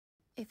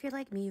If you're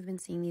like me, you've been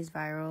seeing these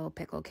viral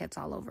pickle kits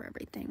all over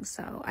everything.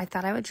 So I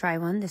thought I would try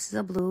one. This is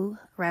a blue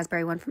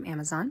raspberry one from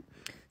Amazon.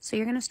 So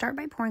you're going to start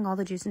by pouring all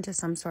the juice into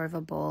some sort of a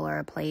bowl or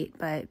a plate,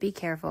 but be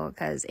careful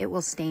because it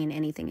will stain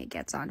anything it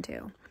gets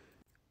onto.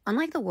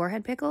 Unlike the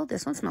warhead pickle,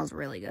 this one smells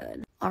really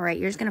good. All right,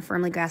 you're just going to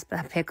firmly grasp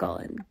that pickle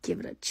and give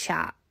it a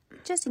chop,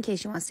 just in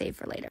case you want to save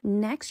for later.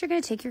 Next, you're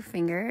going to take your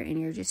finger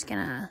and you're just going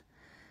to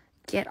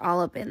get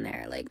all up in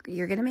there. Like,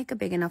 you're going to make a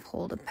big enough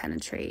hole to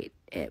penetrate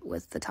it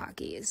with the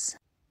Takis.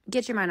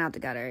 Get your mind out the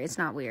gutter. It's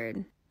not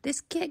weird.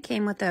 This kit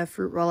came with a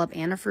fruit roll-up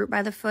and a fruit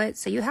by the foot,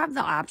 so you have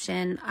the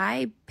option.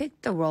 I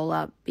picked the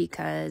roll-up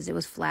because it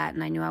was flat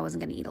and I knew I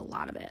wasn't going to eat a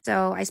lot of it.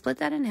 So I split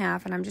that in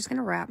half and I'm just going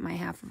to wrap my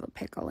half of a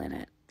pickle in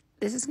it.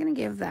 This is going to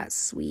give that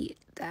sweet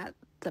that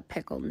the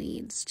pickle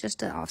needs, just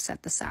to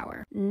offset the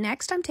sour.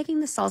 Next, I'm taking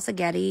the salsa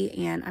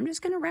Getty and I'm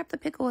just going to wrap the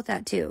pickle with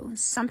that too.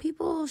 Some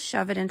people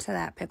shove it into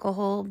that pickle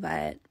hole,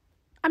 but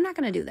I'm not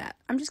going to do that.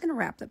 I'm just going to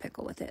wrap the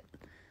pickle with it.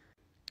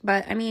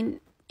 But, I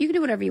mean, you can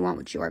do whatever you want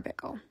with your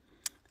pickle.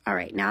 All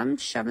right, now I'm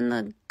shoving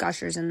the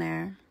gushers in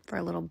there for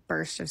a little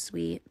burst of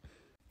sweet.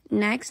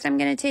 Next, I'm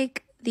going to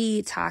take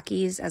the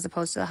Takis as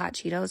opposed to the hot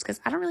Cheetos because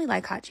I don't really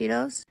like hot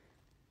Cheetos.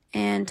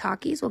 And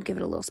Takis will give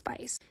it a little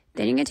spice.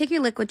 Then you're going to take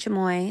your liquid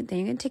chamoy. Then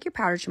you're going to take your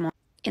powdered chamoy.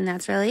 And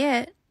that's really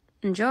it.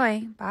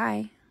 Enjoy.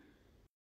 Bye.